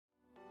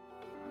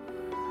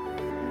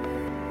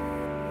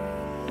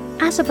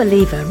As a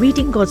believer,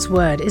 reading God's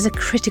Word is a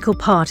critical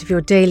part of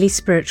your daily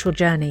spiritual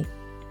journey.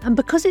 And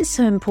because it's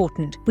so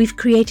important, we've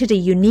created a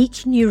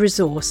unique new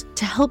resource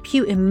to help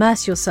you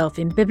immerse yourself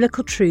in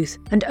biblical truth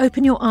and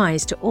open your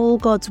eyes to all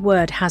God's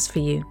Word has for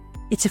you.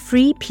 It's a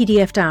free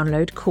PDF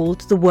download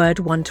called The Word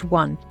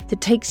 1-to-1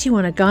 that takes you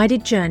on a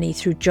guided journey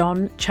through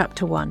John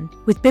chapter 1.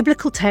 With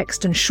biblical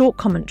text and short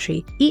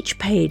commentary, each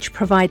page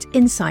provides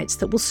insights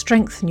that will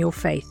strengthen your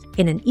faith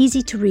in an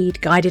easy-to-read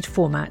guided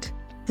format.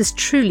 There's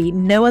truly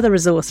no other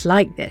resource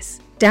like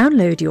this.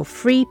 Download your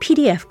free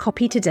PDF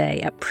copy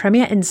today at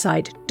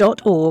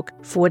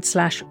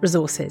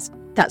premierinsight.org/resources.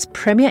 That's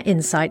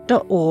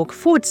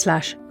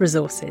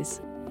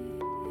premierinsight.org/resources.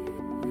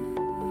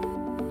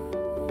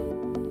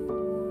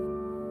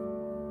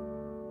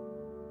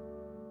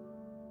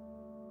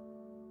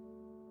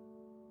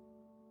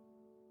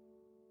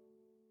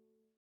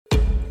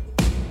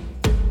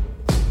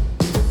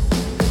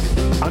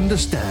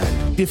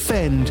 Understand,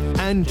 defend,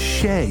 and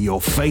share your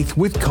faith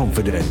with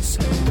confidence.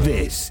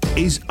 This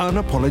is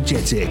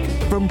Unapologetic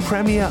from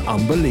Premier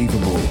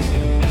Unbelievable.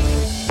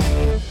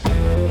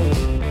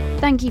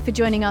 Thank you for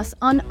joining us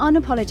on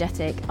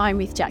Unapologetic. I'm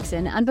Ruth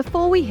Jackson, and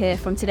before we hear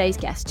from today's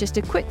guest, just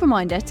a quick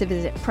reminder to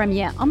visit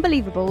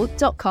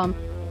premierunbelievable.com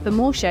for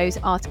more shows,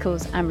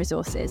 articles, and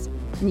resources.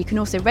 And you can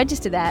also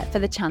register there for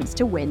the chance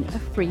to win a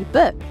free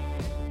book.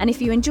 And if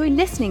you enjoy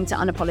listening to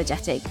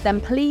Unapologetic,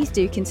 then please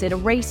do consider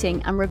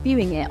rating and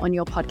reviewing it on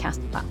your podcast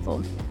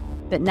platform.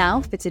 But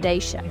now for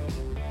today's show.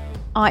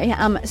 I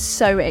am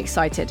so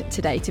excited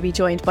today to be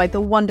joined by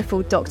the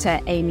wonderful Dr.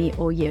 Amy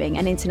Orr-Ewing,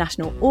 an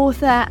international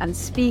author and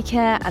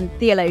speaker and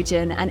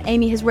theologian. And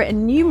Amy has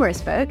written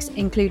numerous books,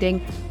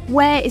 including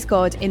Where is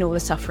God in All the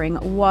Suffering?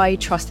 Why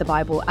Trust the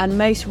Bible? And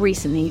most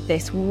recently,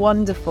 this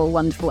wonderful,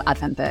 wonderful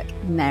Advent book,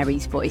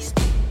 Mary's Voice.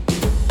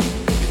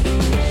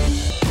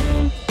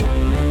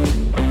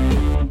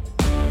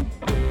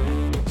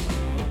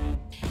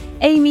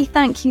 Amy,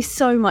 thank you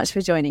so much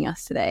for joining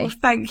us today. Well,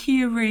 thank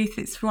you, Ruth.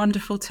 It's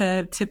wonderful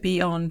to be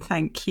on.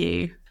 Thank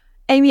you.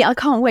 Amy, I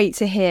can't wait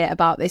to hear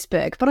about this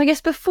book. But I guess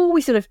before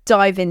we sort of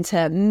dive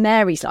into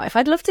Mary's life,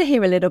 I'd love to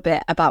hear a little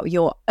bit about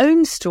your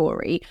own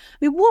story.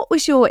 I mean, what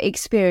was your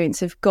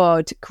experience of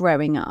God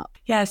growing up?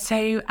 Yeah,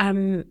 so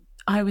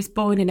I was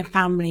born in a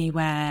family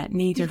where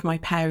neither of my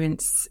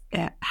parents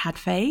had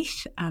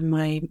faith.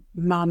 My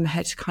mum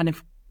had kind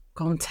of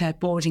gone to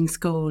boarding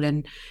school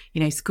and,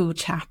 school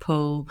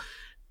chapel,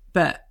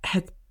 but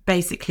had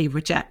basically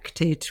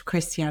rejected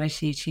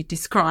Christianity. She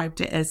described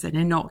it as an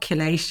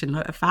inoculation,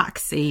 like a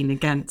vaccine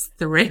against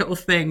the real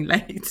thing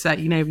later.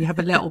 We have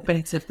a little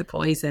bit of the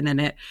poison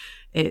and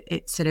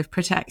it sort of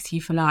protects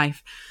you for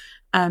life.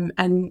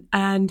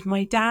 And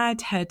my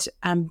dad had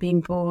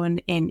been born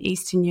in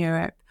Eastern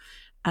Europe,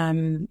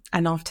 and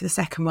after the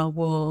Second World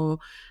War,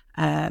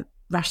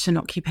 Russian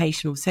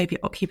occupation or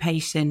Soviet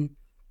occupation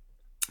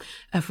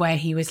of where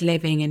he was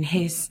living, and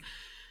his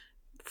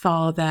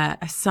father,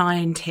 a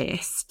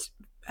scientist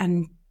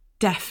and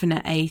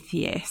definite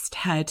atheist,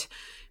 had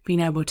been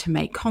able to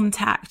make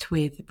contact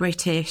with the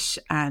British,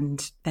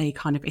 and they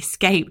kind of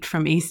escaped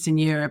from Eastern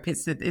Europe.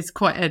 It's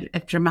quite a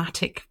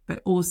dramatic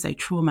but also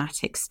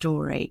traumatic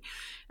story,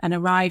 and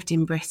arrived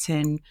in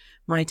Britain,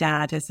 my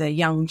dad, as a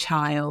young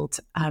child,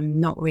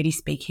 not really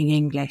speaking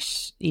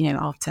English,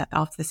 after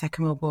the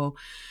Second World War.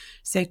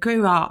 So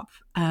grew up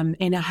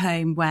in a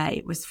home where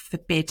it was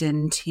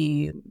forbidden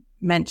to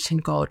mention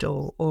God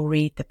or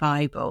read the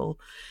Bible.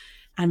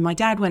 And my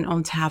dad went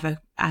on to have a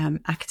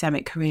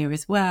academic career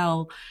as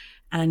well.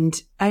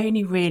 And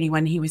only really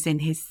when he was in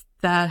his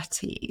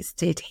 30s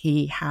did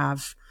he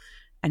have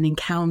an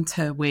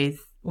encounter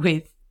with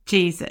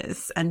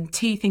Jesus. And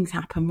two things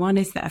happened. One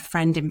is that a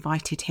friend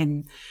invited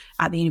him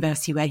at the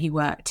university where he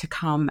worked to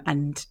come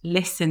and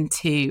listen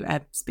to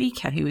a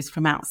speaker who was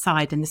from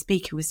outside. And the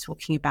speaker was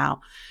talking about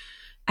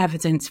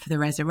evidence for the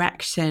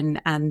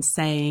resurrection and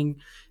saying,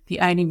 the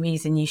only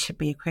reason you should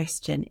be a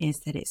Christian is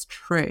that it's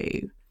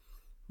true.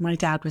 My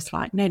dad was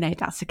like, no,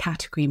 that's a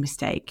category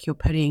mistake. You're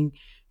putting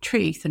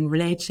truth and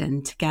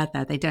religion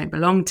together. They don't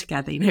belong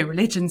together.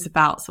 Religion's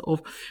about sort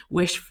of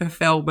wish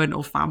fulfillment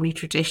or family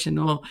tradition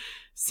or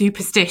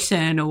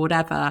superstition or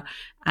whatever.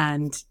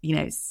 And,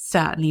 it's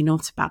certainly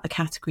not about the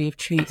category of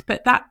truth.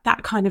 But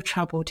that kind of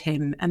troubled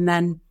him. And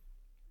then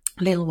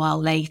a little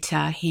while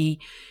later, he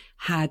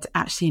had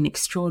actually an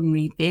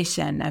extraordinary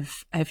vision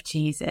of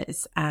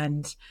Jesus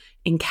and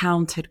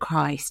encountered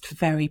Christ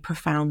very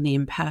profoundly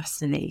and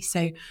personally.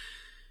 So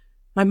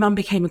my mum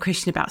became a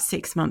Christian about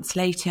 6 months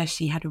later.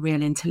 She had a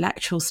real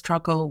intellectual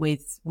struggle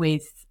with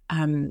faith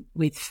and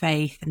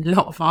a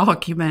lot of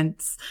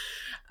arguments.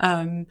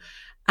 And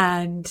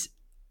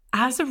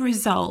as a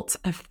result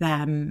of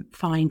them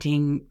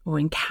finding or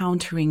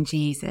encountering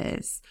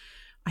Jesus,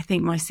 I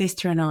think my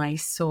sister and I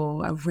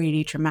saw a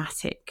really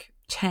dramatic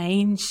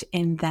change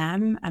in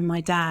them. And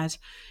my dad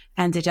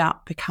ended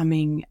up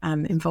becoming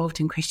involved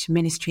in Christian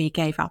ministry,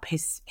 gave up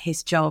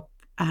his job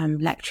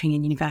lecturing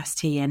in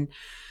university, and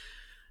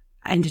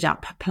ended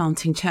up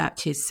planting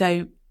churches.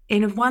 So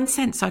in one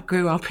sense, I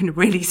grew up in a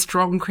really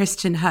strong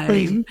Christian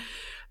home,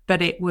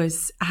 but it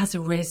was as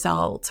a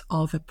result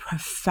of a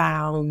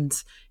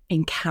profound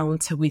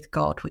encounter with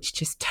God, which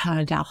just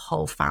turned our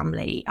whole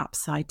family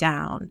upside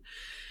down.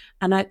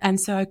 And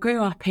so I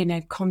grew up in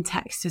a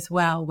context as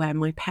well where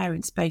my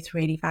parents both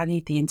really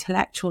valued the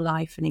intellectual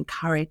life and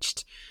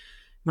encouraged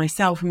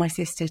myself and my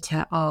sister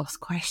to ask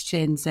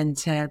questions and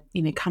to,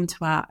 come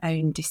to our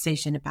own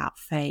decision about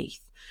faith.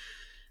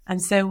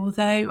 And so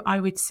although I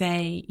would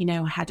say,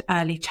 I had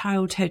early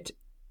childhood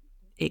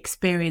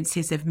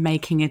experiences of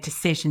making a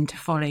decision to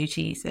follow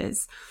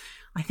Jesus,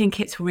 I think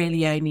it's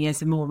really only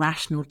as a more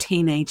rational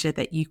teenager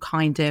that you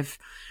kind of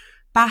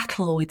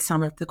battle with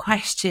some of the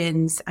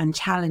questions and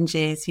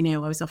challenges. I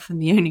was often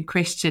the only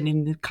Christian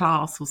in the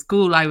class or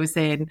school I was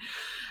in.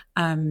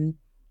 And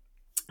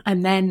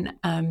then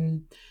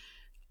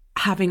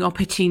having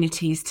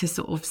opportunities to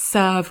sort of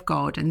serve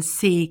God and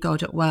see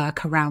God at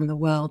work around the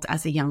world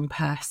as a young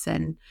person.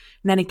 And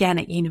then again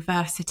at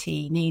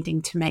university,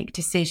 needing to make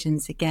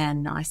decisions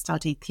again. I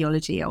studied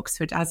theology at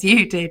Oxford, as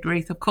you did,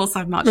 Ruth. Of course,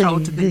 I'm much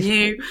older than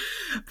you.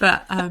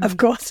 But of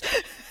course.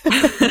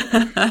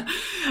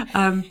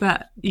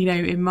 But,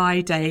 in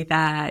my day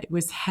there, it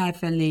was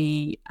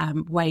heavily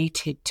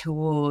weighted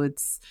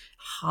towards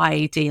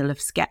high deal of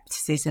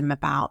skepticism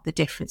about the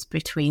difference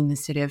between the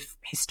sort of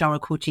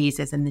historical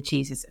Jesus and the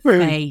Jesus of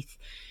faith,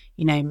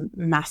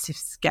 massive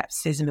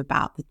skepticism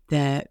about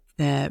the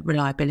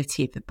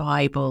reliability of the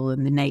Bible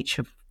and the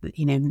nature of,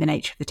 the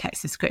nature of the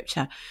text of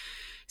scripture.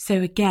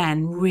 So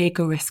again,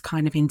 rigorous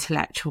kind of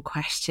intellectual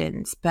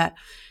questions, but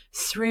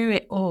through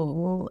it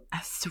all, a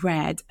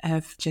thread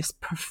of just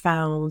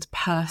profound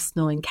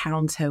personal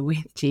encounter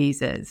with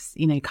Jesus,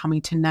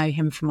 coming to know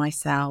him for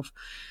myself,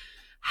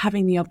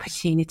 having the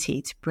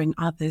opportunity to bring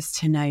others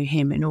to know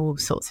him in all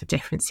sorts of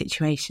different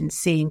situations,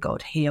 seeing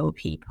God heal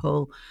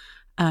people.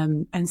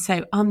 And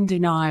so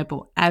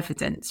undeniable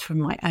evidence from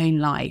my own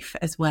life,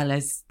 as well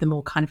as the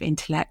more kind of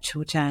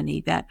intellectual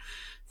journey that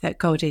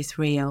God is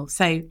real.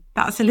 So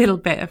that's a little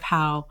bit of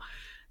how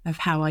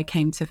I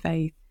came to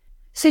faith.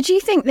 So do you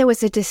think there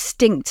was a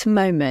distinct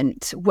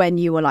moment when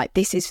you were like,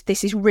 this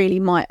is really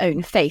my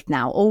own faith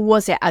now? Or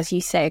was it, as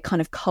you say, a kind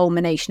of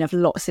culmination of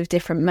lots of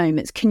different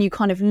moments? Can you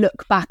kind of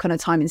look back on a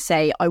time and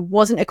say, I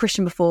wasn't a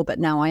Christian before, but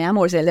now I am?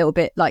 Or is it a little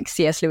bit like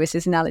C.S.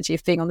 Lewis's analogy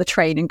of being on the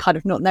train and kind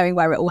of not knowing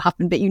where it all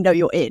happened, but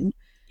you're in?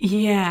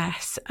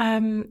 Yes.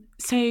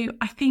 So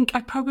I think I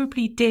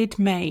probably did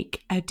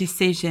make a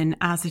decision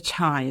as a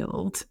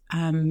child,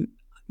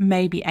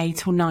 maybe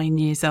 8 or 9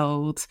 years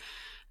old.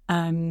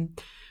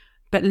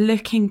 But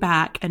looking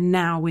back and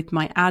now with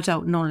my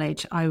adult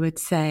knowledge, I would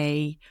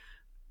say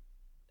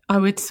I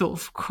would sort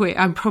of quit.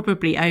 I'm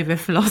probably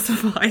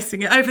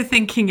over-philosophizing it,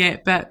 overthinking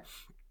it. But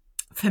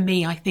for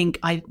me, I think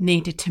I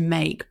needed to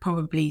make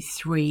probably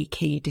 3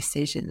 key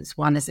decisions.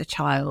 One as a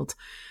child,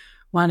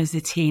 one as a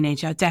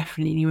teenager. I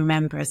definitely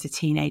remember as a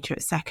teenager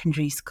at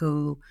secondary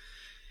school,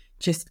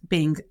 just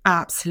being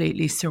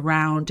absolutely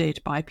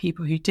surrounded by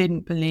people who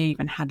didn't believe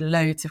and had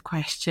loads of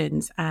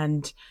questions,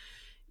 and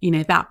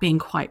that being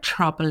quite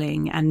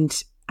troubling,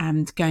 and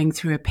going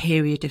through a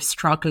period of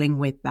struggling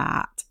with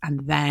that.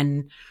 And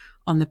then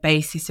on the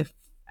basis of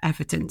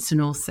evidence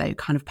and also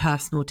kind of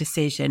personal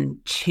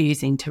decision,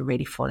 choosing to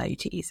really follow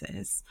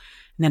Jesus.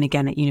 And then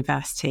again at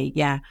university,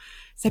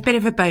 it's a bit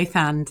of a both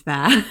and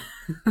there.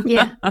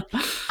 Yeah.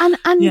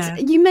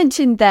 And you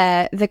mentioned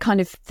there the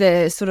kind of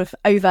the sort of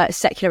overt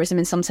secularism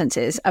in some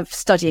senses of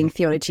studying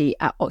theology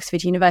at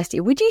Oxford University.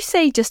 Would you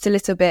say just a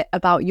little bit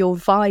about your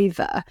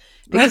viva?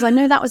 Because I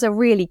know that was a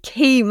really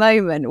key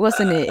moment,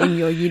 wasn't it, in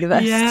your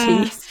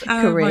university career?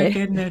 Oh my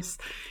goodness.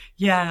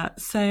 Yeah.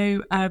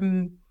 So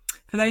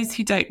for those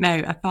who don't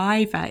know, a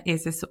viva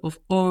is a sort of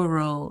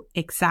oral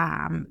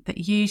exam that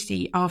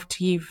usually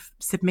after you've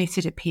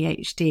submitted a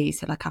PhD,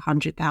 so like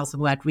 100,000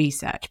 word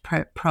research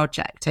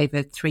project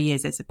over 3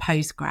 years as a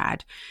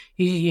postgrad,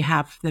 usually you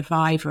have the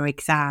viva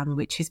exam,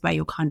 which is where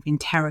you're kind of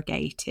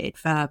interrogated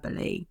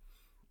verbally.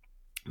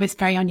 But it's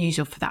very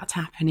unusual for that to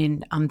happen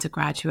in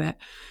undergraduate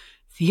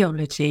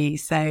theology.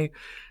 So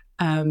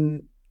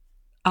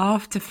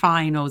after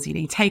finals,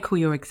 you take all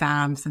your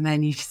exams and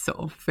then you just sort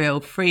of feel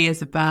free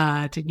as a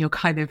bird and you're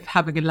kind of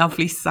having a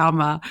lovely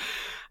summer.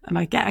 And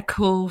I get a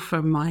call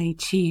from my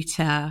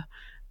tutor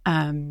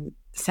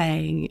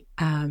saying,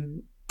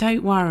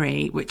 don't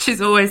worry, which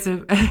is always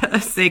a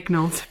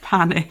signal to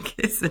panic,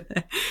 isn't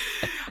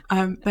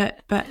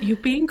it? But you're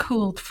being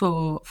called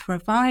for a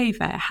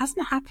viva. It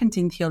hasn't happened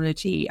in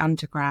theology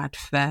undergrad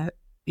for,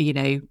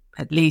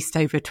 at least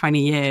over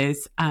 20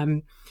 years.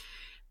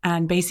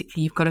 And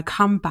basically, you've got to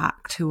come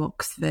back to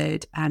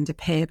Oxford and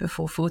appear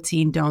before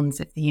 14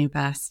 dons of the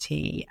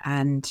university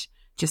and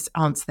just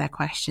answer their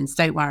questions.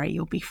 Don't worry,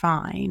 you'll be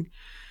fine.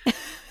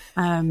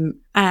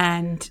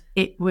 And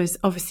it was,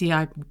 obviously,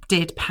 I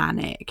did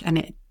panic. And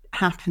it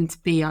happened to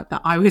be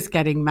that I was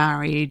getting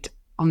married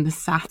on the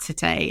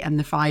Saturday and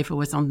the viva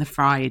was on the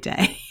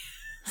Friday.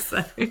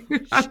 So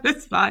I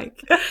was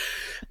like,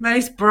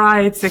 most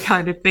brides are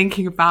kind of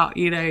thinking about,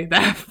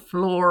 their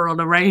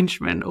floral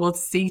arrangement or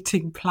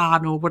seating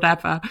plan or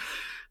whatever.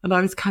 and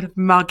I was kind of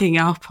mugging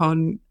up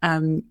on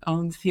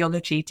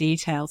theology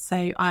details.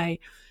 So I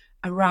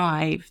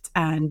arrived,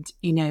 and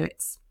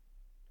it's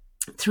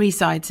 3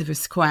 sides of a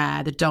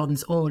square, the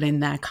dons all in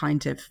their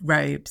kind of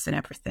robes and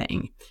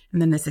everything,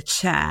 and then there's a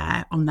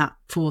chair on that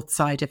 4th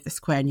side of the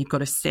square, and you've got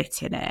to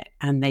sit in it,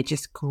 and they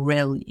just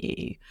grill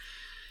you.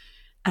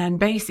 And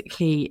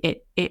basically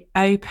it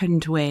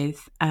opened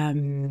with I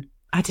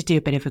had to do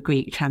a bit of a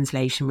Greek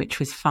translation, which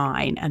was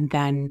fine, and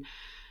then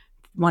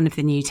one of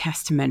the New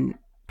Testament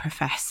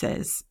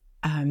professors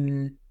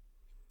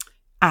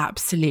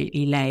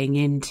absolutely laying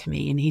into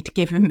me, and he'd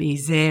given me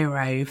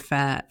 0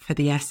 for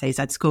the essays.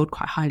 I'd scored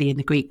quite highly in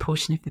the Greek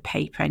portion of the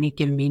paper, and he'd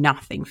given me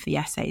nothing for the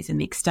essays, and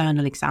the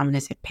external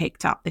examiners had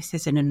picked up this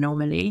as an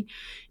anomaly.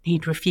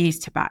 He'd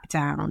refused to back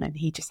down, and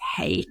he just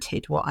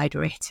hated what I'd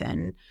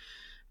written.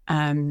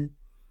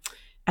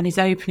 And his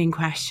opening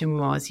question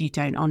was, you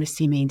don't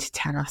honestly mean to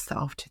tell us that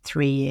after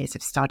 3 years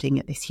of studying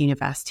at this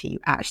university, you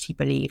actually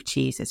believe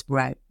Jesus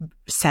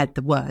said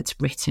the words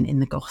written in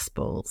the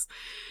Gospels?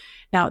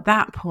 Now, at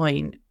that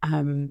point,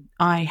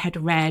 I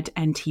had read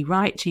N.T.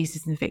 Wright,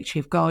 Jesus and the Victory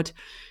of God,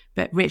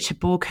 but Richard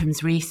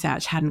Borkham's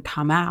research hadn't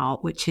come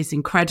out, which is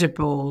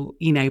incredible,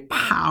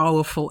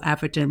 powerful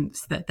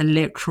evidence that the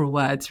literal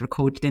words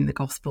recorded in the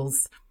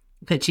Gospels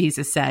that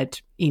Jesus said,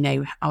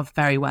 are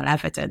very well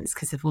evidenced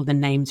because of all the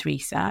names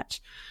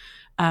research.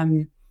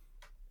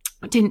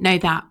 I didn't know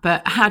that,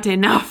 but had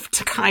enough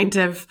to kind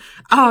of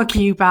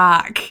argue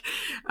back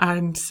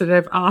and sort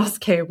of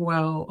ask him,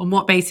 well, on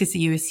what basis are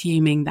you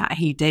assuming that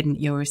he didn't?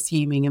 You're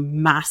assuming a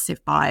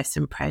massive bias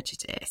and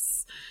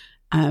prejudice.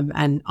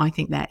 And I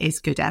think there is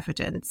good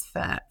evidence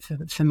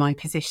for my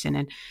position.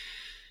 And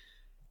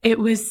it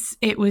was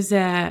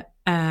a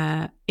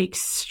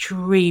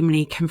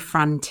extremely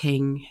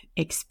confronting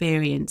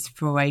experience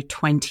for a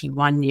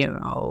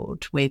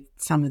 21-year-old with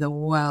some of the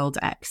world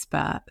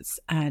experts.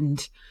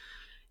 And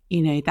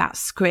that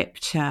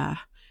scripture,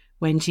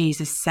 when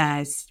Jesus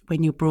says,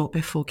 when you're brought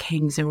before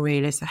kings and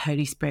rulers, the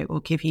Holy Spirit will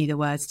give you the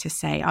words to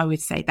say. I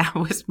would say that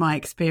was my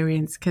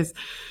experience, because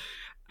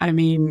I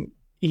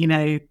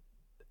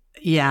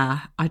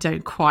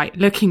don't quite,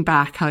 looking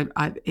back,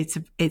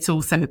 it's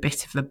also a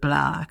bit of a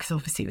blur, because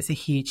obviously it was a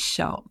huge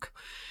shock.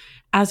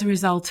 As a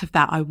result of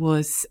that, I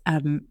was,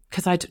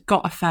 because I'd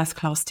got a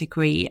first-class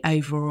degree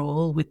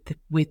overall with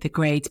the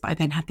grades, but I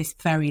then had this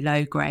very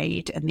low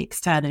grade, and the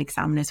external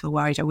examiners were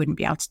worried I wouldn't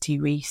be able to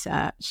do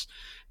research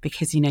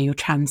because, your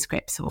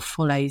transcript sort of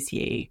follows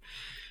you.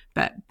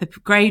 But the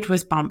grade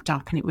was bumped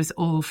up and it was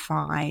all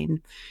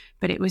fine.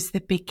 But it was the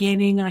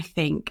beginning, I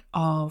think,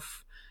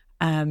 of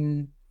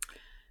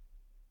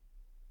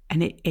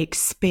an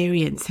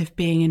experience of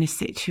being in a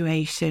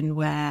situation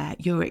where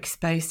you're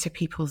exposed to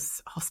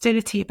people's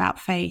hostility about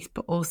faith,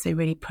 but also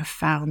really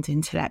profound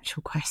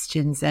intellectual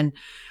questions. And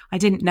I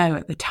didn't know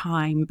at the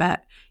time,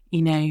 but,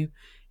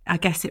 I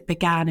guess it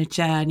began a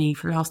journey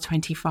for the last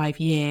 25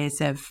 years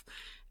of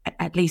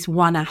at least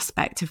one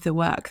aspect of the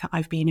work that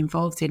I've been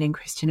involved in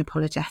Christian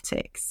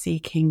apologetics,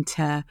 seeking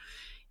to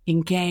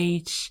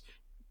engage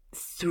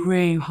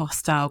through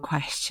hostile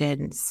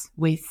questions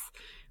with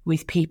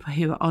people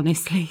who are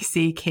honestly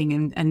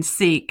seeking and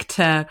seek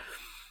to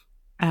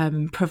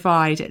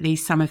provide at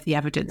least some of the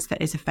evidence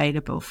that is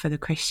available for the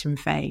Christian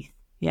faith.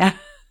 Yeah.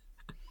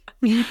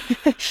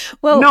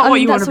 Well, not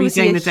what you want to be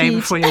doing the day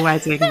before your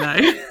wedding, though.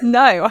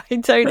 No, I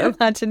don't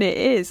imagine it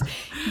is.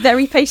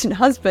 Very patient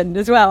husband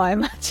as well, I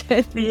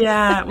imagine.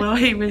 Yeah, well,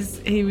 he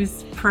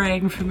was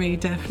praying for me,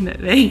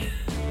 definitely.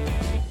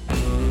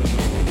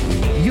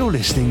 You're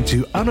listening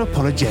to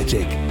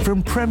Unapologetic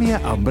from Premier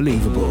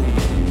Unbelievable.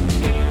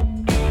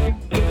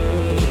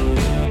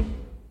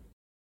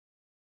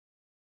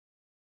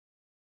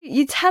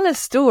 You tell a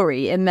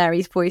story in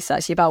Mary's Voice,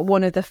 actually, about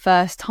one of the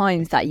first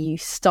times that you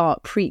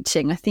start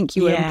preaching. I think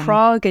you were in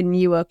Prague and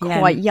you were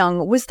quite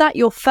young. Was that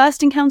your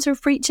first encounter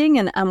of preaching?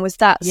 And was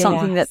that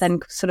something that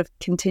then sort of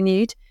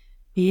continued?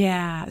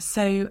 Yeah.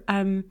 So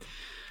I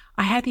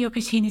had the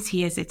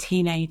opportunity as a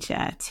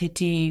teenager to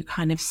do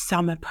kind of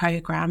summer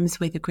programs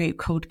with a group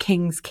called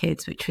King's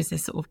Kids, which was a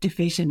sort of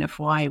division of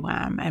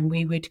YWAM. And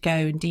we would go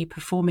and do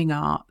performing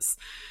arts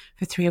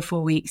for 3 or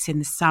 4 weeks in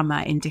the summer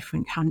in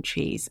different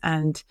countries.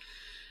 And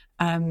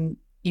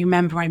you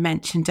remember I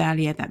mentioned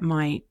earlier that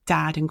my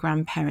dad and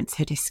grandparents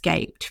had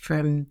escaped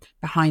from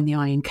behind the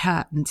Iron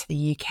Curtain to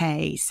the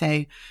UK.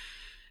 So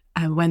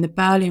when the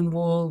Berlin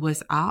Wall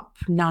was up,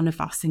 none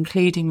of us,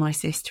 including my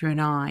sister and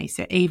I,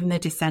 so even the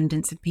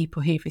descendants of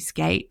people who've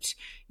escaped,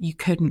 you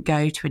couldn't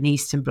go to an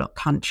Eastern Bloc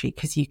country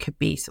because you could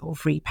be sort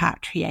of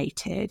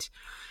repatriated.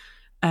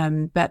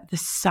 But the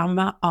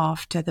summer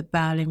after the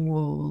Berlin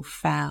Wall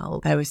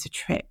fell, there was a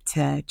trip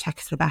to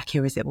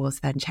Czechoslovakia, as it was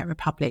then, Czech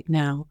Republic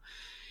now.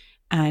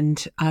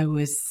 And I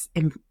was,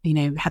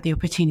 had the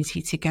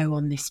opportunity to go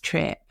on this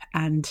trip,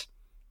 and it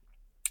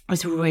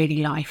was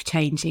really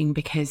life-changing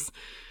because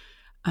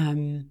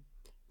although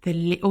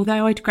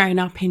I'd grown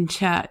up in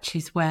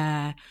churches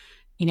where,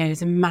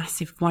 there's a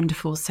massive,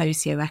 wonderful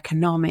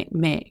socio-economic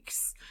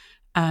mix,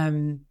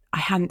 I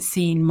hadn't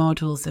seen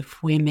models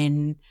of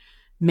women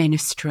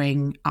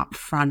ministering up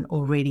front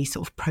or really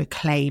sort of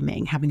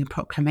proclaiming, having a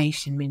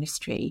proclamation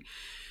ministry.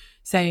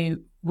 So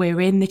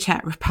we're in the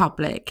Czech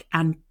Republic,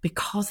 and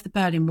because the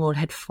Berlin Wall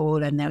had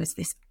fallen, there was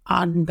this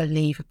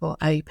unbelievable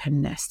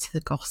openness to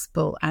the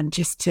gospel and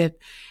just to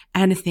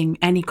anything,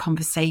 any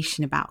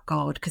conversation about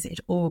God, because it had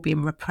all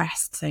been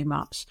repressed so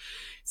much.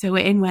 So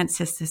we're in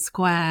Wenceslas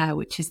Square,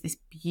 which is this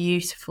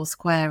beautiful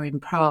square in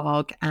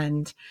Prague,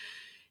 and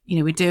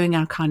we're doing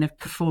our kind of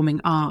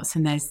performing arts,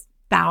 and there's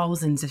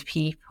thousands of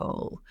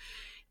people.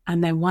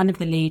 And then one of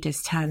the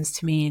leaders turns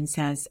to me and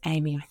says,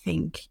 "Amy, I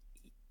think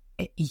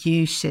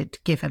you should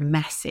give a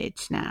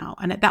message now."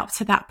 And at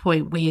that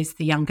point, we as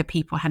the younger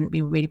people hadn't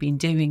really been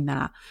doing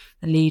that.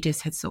 The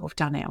leaders had sort of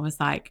done it. I was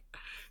like,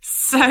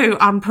 so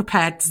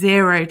unprepared,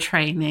 zero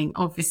training.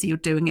 Obviously, you're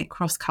doing it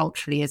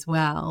cross-culturally as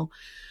well.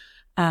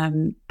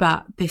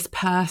 But this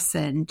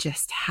person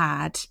just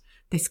had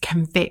this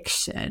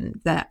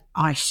conviction that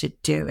I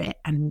should do it,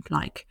 and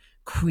like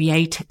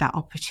created that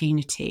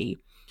opportunity.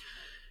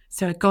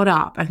 So I got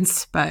up and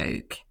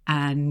spoke,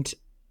 and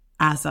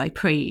as I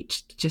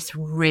preached, just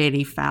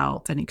really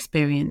felt and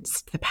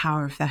experienced the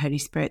power of the Holy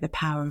Spirit, the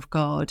power of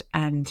God,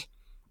 and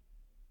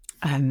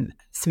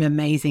some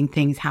amazing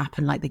things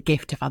happened, like the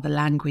gift of other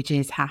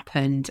languages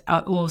happened,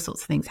 all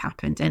sorts of things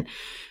happened, and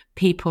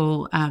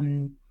people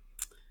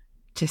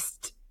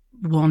just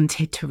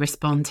wanted to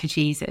respond to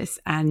Jesus.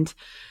 And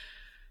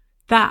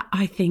that,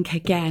 I think,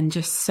 again,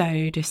 just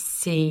sowed a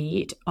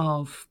seed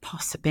of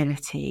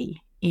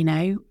possibility.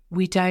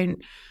 We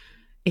don't,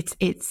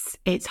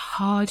 it's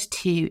hard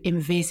to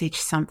envisage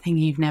something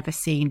you've never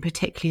seen,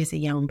 particularly as a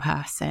young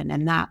person.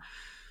 And that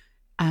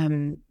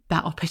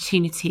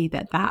opportunity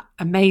that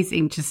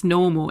amazing, just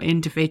normal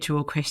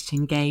individual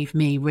Christian gave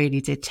me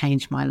really did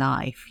change my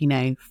life.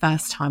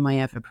 First time I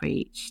ever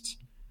preached.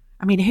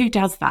 I mean, who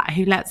does that?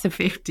 Who lets a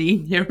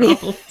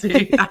 15-year-old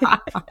do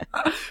that?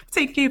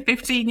 Particularly a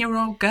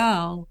 15-year-old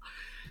girl.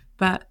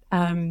 But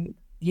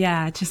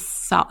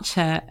just such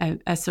a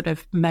sort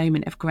of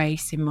moment of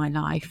grace in my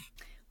life.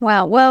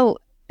 Wow. Well,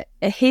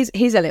 here's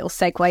a little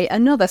segue.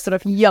 Another sort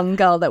of young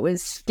girl that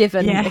was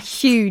given a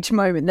huge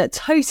moment that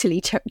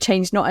totally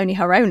changed not only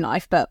her own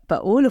life, but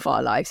all of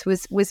our lives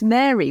was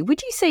Mary.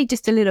 Would you say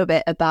just a little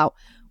bit about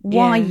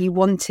why you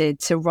wanted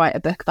to write a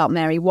book about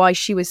Mary, why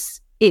she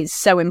is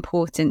so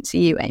important to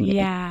you, Amy?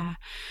 Yeah.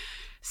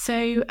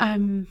 So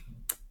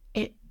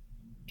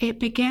it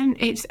began,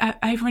 it's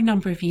over a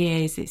number of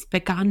years, it's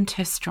begun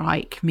to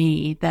strike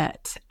me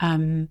that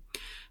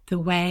the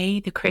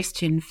way the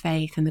Christian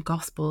faith and the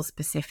gospel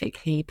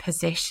specifically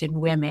position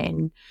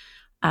women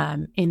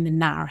in the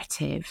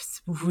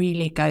narratives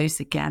really goes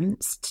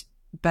against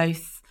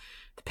both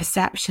the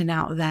perception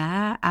out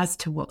there as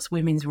to what's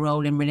women's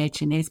role in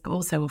religion is, but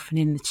also often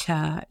in the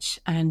church.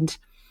 And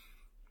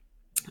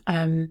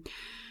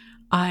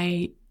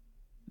I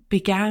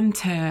began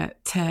to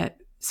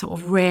sort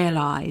of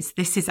realise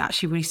this is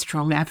actually really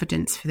strong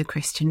evidence for the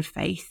Christian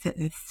faith, that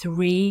the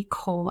three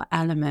core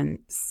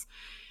elements,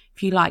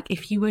 if you like,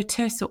 if you were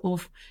to sort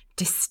of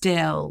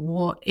distill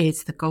what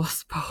is the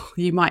gospel,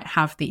 you might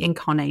have the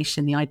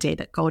incarnation, the idea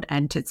that God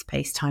entered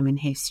space, time and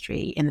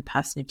history in the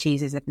person of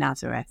Jesus of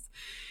Nazareth.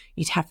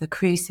 You'd have the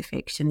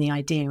crucifixion, the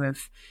idea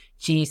of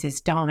Jesus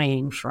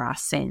dying for our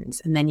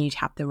sins. And then you'd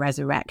have the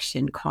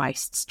resurrection,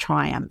 Christ's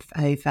triumph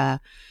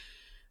over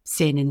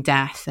sin and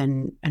death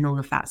and all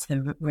of that. So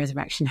the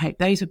resurrection hope.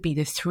 Those would be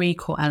the three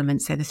core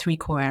elements. So the three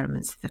core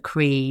elements of the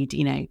creed,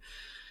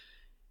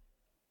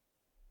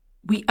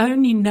 we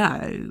only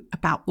know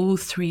about all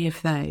three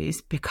of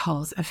those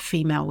because of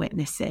female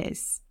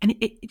witnesses. And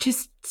it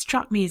just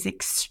struck me as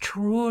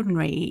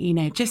extraordinary,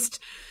 just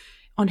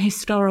on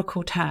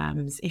historical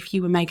terms. If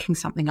you were making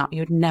something up, you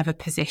would never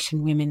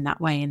position women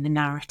that way in the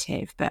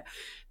narrative. But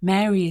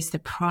Mary is the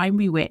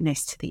primary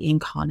witness to the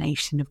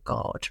incarnation of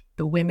God.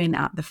 The women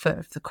at the foot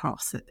of the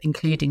cross,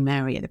 including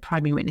Mary, are the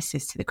primary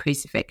witnesses to the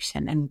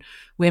crucifixion, and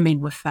women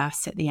were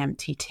first at the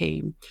empty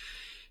tomb.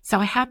 So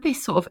I had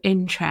this sort of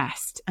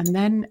interest, and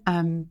then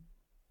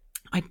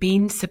I'd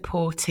been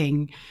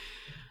supporting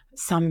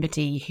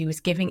somebody who was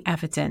giving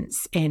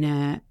evidence in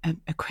a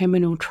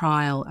criminal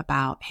trial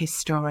about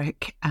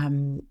historic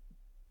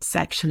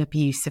sexual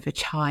abuse of a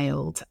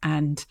child,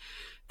 and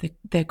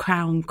the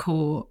Crown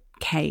Court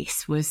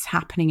case was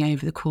happening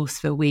over the course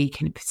of a week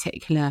in a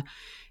particular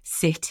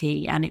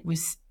city, and it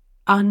was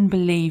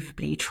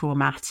unbelievably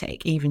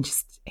traumatic, even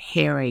just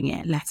hearing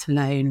it, let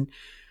alone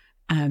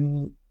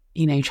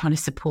trying to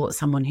support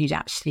someone who'd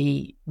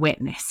actually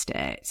witnessed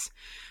it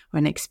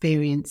and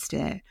experienced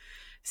it.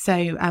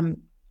 So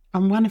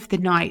on one of the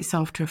nights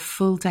after a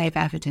full day of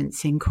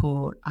evidence in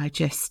court, I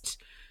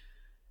just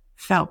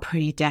felt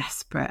pretty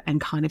desperate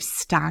and kind of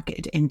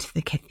staggered into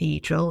the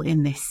cathedral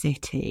in this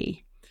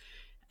city.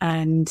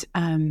 And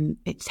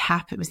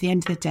it was the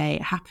end of the day.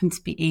 It happened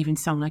to be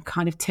evensong. I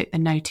kind of took the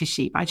notice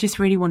sheet, but I just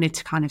really wanted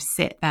to kind of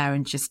sit there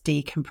and just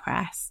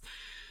decompress.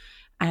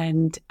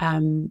 And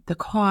the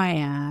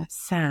choir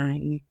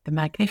sang the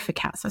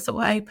Magnificat. So I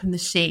sort of opened the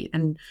sheet,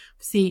 and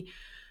see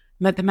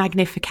the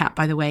Magnificat,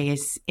 by the way,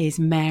 is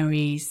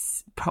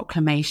Mary's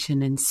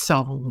proclamation and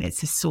song.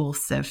 It's a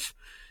source of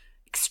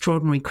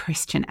extraordinary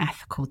Christian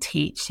ethical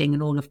teaching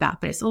and all of that,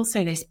 but it's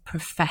also this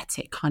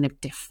prophetic kind of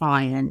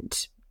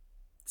defiant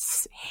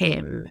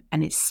hymn,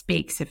 and it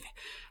speaks of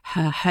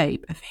her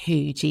hope of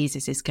who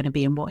Jesus is going to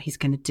be and what he's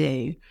going to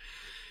do.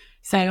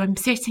 So I'm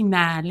sitting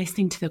there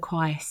listening to the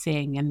choir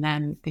sing, and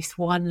then this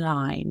one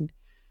line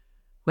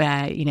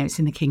where, it's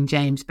in the King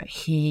James, but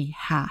he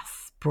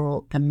hath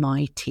brought the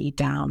mighty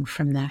down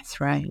from their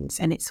thrones.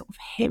 And it sort of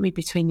hit me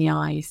between the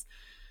eyes.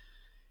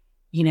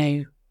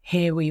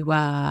 Here we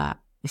were,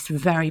 this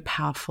very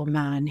powerful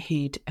man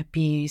who'd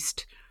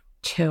abused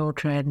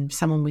children,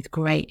 someone with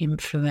great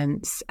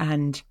influence,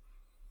 and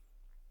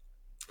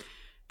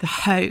the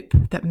hope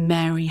that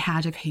Mary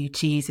had of who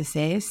Jesus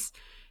is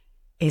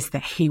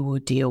that he will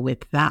deal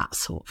with that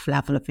sort of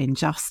level of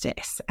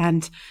injustice.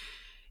 And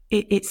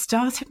it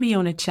started me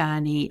on a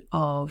journey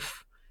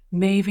of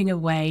moving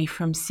away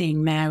from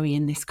seeing Mary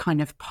in this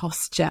kind of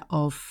posture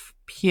of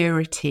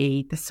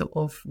purity, the sort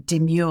of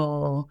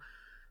demure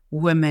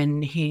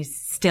woman who's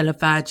still a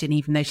virgin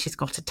even though she's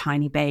got a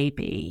tiny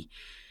baby,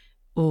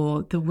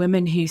 or the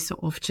woman who's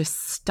sort of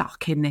just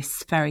stuck in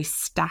this very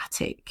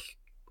static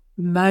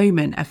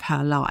moment of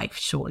her life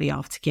shortly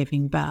after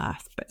giving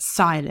birth, but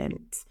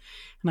silent.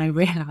 And I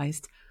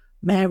realised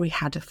Mary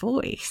had a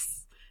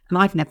voice, and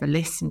I've never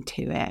listened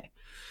to it,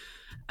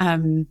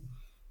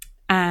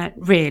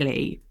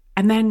 really.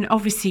 And then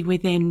obviously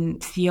within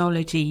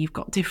theology, you've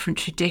got different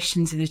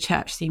traditions of the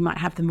church. So you might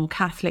have the more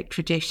Catholic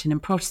tradition,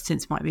 and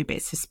Protestants might be a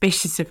bit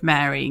suspicious of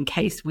Mary in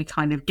case we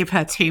kind of give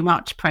her too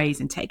much praise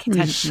and take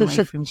attention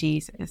away from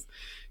Jesus.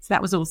 So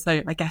that was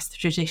also, I guess, the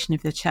tradition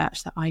of the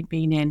church that I'd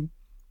been in.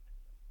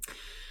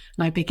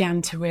 And I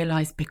began to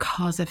realise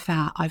because of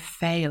that, I've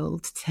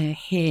failed to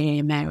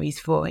hear Mary's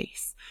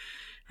voice.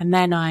 And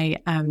then I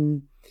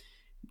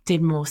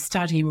did more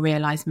study and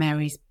realised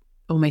Mary's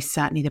almost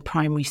certainly the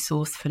primary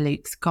source for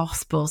Luke's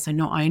gospel. So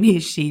not only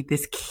is she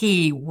this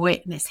key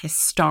witness,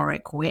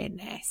 historic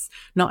witness,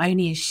 not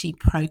only is she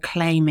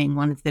proclaiming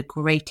one of the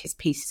greatest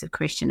pieces of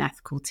Christian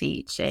ethical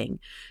teaching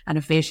and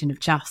a vision of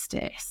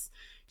justice,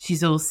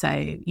 she's also,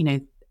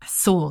 a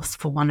source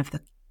for one of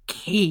the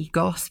key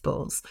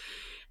gospels.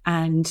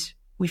 And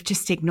we've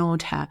just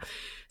ignored her.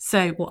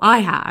 So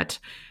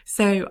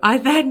I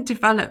then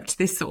developed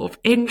this sort of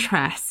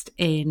interest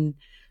in,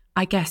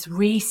 I guess,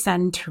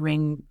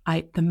 recentering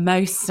the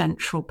most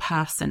central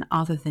person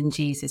other than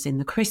Jesus in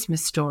the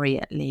Christmas story,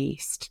 at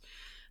least.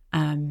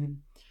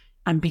 I'm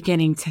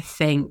beginning to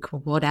think,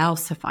 well, what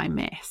else have I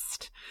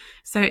missed?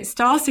 So it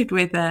started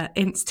with an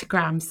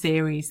Instagram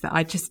series that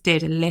I just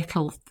did a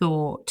little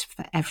thought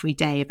for every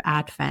day of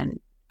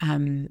Advent,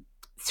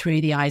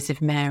 through the eyes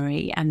of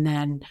Mary, and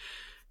then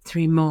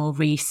through more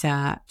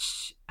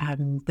research,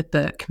 the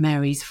book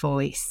Mary's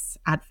Voice,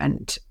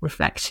 Advent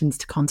Reflections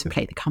to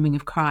Contemplate the Coming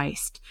of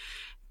Christ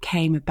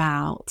came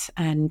about.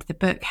 And the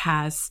book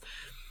has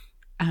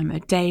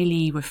a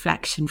daily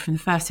reflection from the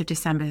 1st of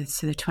December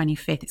to the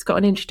 25th. It's got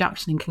an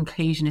introduction and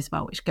conclusion as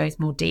well, which goes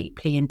more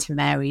deeply into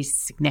Mary's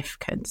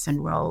significance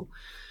and role.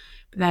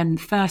 But then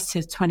 1st to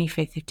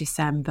 25th of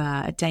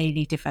December, a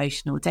daily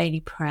devotional, daily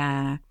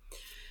prayer,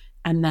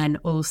 and then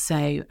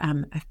also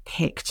a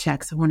picture,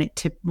 because I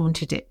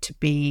wanted it to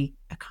be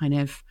a kind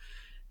of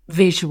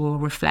visual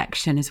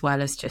reflection as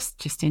well as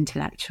just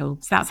intellectual.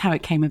 So that's how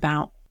it came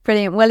about.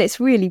 Brilliant. Well, it's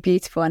really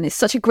beautiful, and it's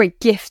such a great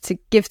gift to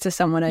give to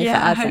someone over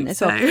Advent as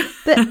well.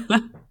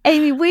 But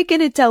Amy, we're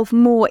going to delve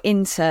more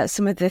into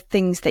some of the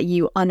things that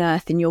you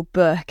unearth in your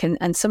book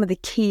and some of the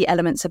key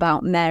elements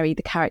about Mary,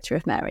 the character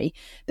of Mary.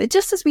 But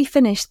just as we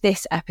finish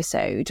this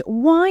episode,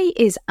 why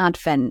is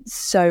Advent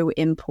so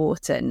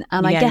important?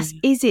 And I guess,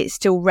 is it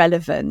still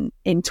relevant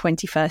in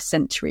 21st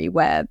century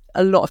where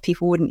a lot of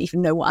people wouldn't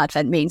even know what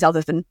Advent means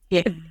other than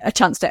a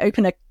chance to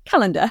open a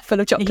calendar full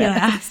of chocolate?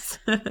 Yes.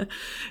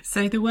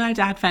 So the word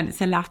Advent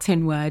is a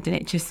Latin word, and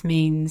it just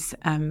means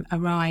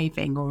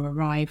arriving or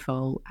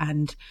arrival.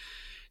 And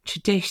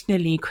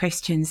traditionally,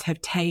 Christians have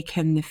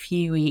taken the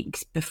few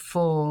weeks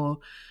before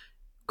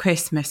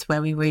Christmas,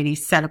 where we really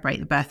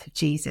celebrate the birth of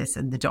Jesus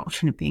and the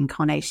doctrine of the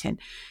incarnation,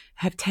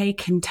 have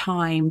taken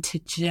time to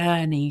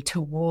journey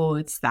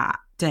towards that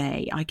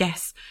day, I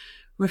guess,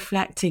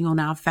 reflecting on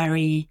our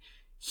very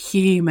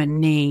human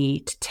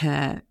need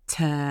to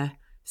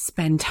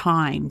spend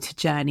time to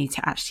journey,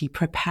 to actually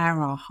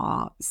prepare our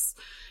hearts.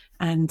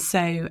 And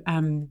so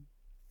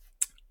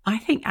I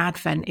think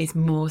Advent is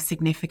more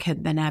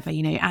significant than ever.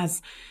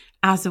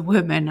 As a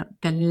woman,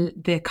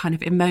 the kind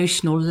of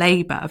emotional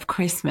labour of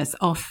Christmas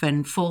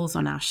often falls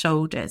on our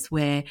shoulders.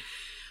 We're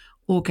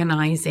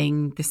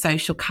organising the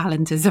social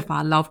calendars of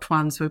our loved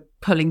ones. We're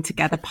pulling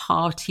together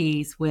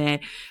parties. We're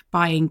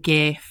buying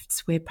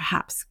gifts. We're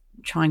perhaps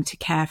trying to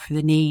care for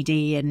the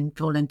needy and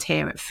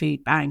volunteer at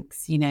food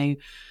banks.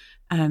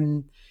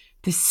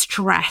 The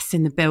stress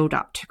in the build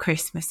up to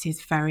Christmas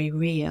is very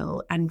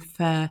real. And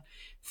for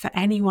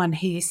anyone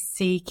who is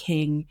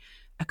seeking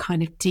a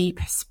kind of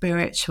deeper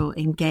spiritual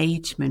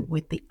engagement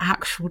with the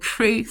actual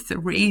truth, the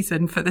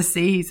reason for the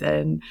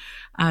season,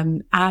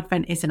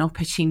 Advent is an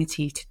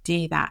opportunity to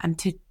do that, and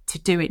to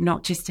do it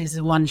not just as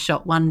a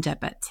one-shot wonder,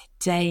 but to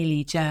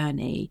daily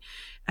journey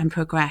and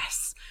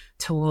progress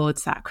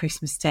towards that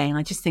Christmas day. And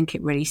I just think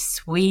it really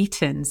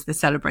sweetens the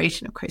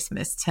celebration of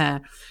Christmas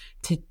to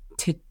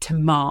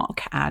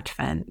mark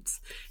Advent.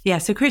 Yeah,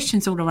 so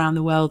Christians all around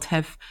the world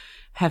have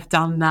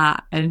done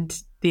that,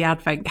 and the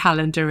Advent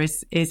calendar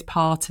is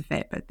part of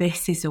it. But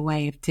this is a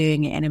way of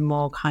doing it in a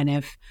more kind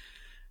of,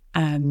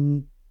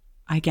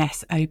 I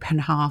guess,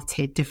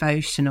 open-hearted,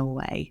 devotional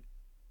way.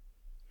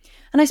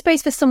 And I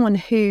suppose for someone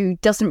who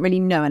doesn't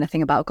really know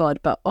anything about God,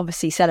 but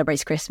obviously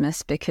celebrates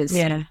Christmas, because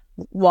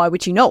why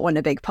would you not want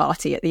a big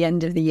party at the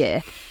end of the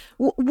year?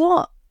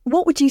 What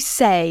would you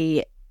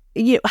say?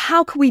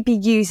 How can we be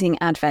using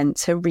Advent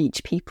to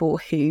reach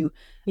people who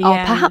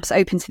are perhaps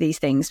open to these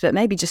things, but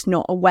maybe just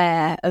not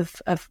aware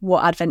of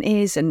what Advent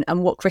is and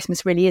what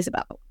Christmas really is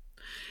about?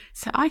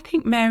 So I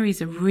think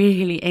Mary's a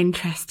really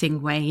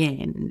interesting way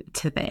in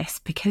to this,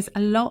 because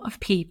a lot of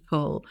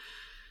people,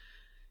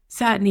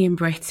 certainly in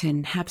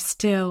Britain, have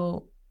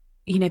still,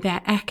 there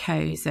are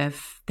echoes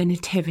of the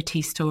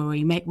nativity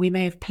story. We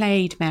may have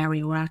played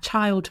Mary, or our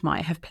child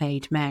might have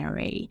played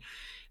Mary.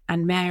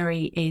 And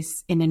Mary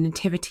is, in a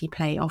nativity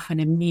play, often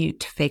a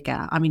mute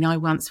figure. I mean, I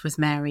once was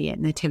Mary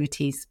at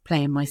nativities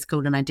play in my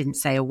school, and I didn't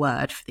say a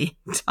word for the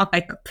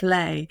entire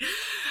play.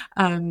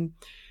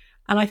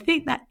 And I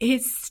think that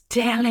is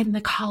still in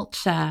the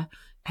culture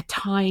a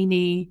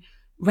tiny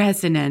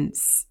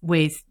resonance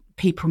with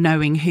people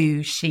knowing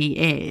who she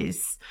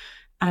is.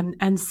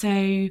 And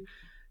so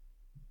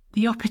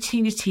the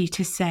opportunity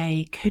to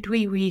say, could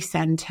we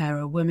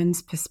recenter a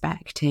woman's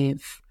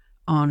perspective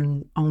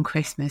on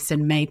Christmas,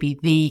 and maybe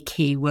the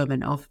key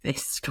woman of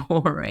this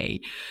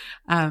story?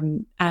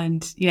 And,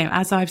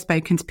 as I've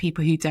spoken to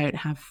people who don't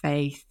have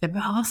faith, the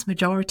vast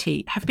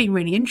majority have been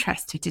really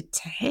interested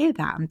to hear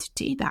that and to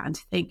do that, and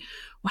to think,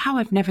 wow,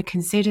 I've never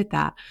considered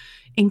that,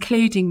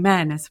 including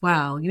men as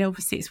well.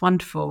 Obviously it's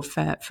wonderful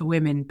for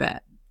women,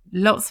 but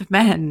lots of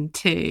men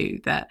too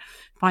that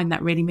find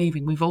that really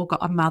moving. We've all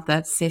got a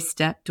mother,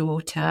 sister,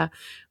 daughter.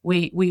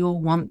 We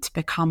all want to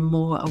become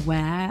more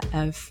aware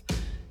of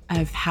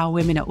how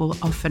women are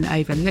often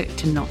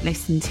overlooked and not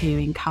listened to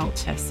in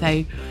culture.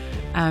 So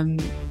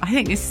I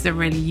think this is a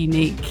really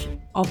unique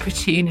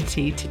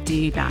opportunity to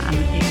do that, and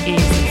it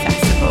is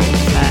accessible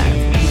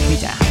for people who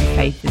don't have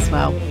faith as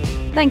well.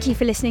 Thank you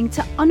for listening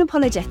to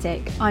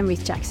Unapologetic. I'm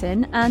Ruth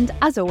Jackson, and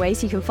as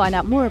always, you can find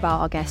out more about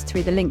our guests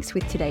through the links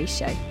with today's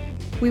show.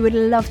 We would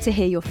love to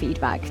hear your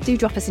feedback. Do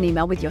drop us an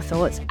email with your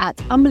thoughts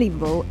at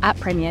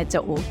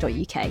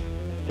unbelievable@premier.org.uk,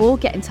 or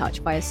get in touch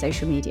via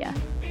social media.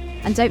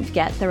 And don't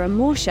forget, there are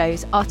more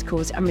shows,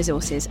 articles and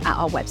resources at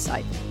our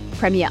website,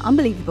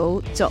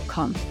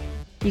 premierunbelievable.com.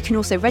 You can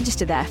also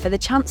register there for the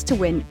chance to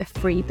win a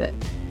free book.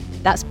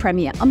 That's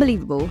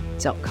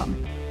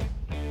premierunbelievable.com.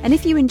 And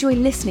if you enjoy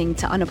listening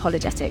to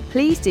Unapologetic,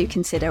 please do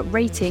consider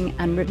rating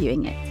and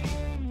reviewing it.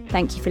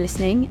 Thank you for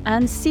listening,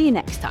 and see you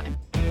next time.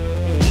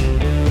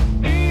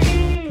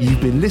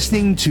 You've been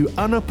listening to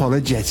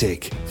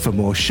Unapologetic. For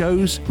more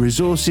shows,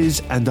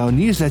 resources and our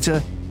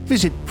newsletter,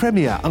 visit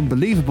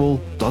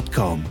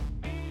premierunbelievable.com.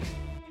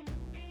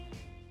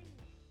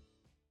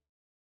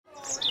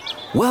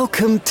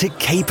 Welcome to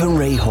Cape and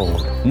Ray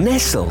Hall,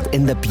 nestled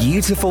in the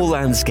beautiful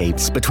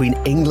landscapes between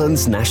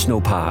England's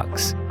national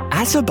parks.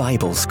 As a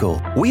Bible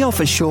school, we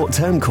offer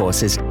short-term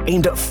courses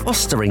aimed at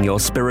fostering your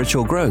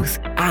spiritual growth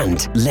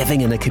and living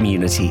in a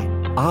community.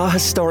 Our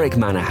historic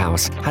manor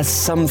house has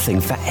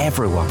something for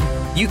everyone.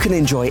 You can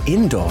enjoy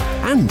indoor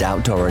and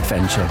outdoor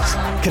adventures,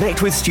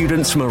 connect with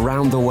students from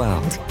around the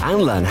world,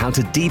 and learn how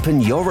to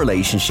deepen your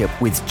relationship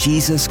with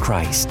Jesus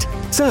Christ.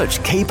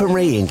 Search Cape and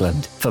Ray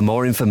England for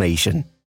more information.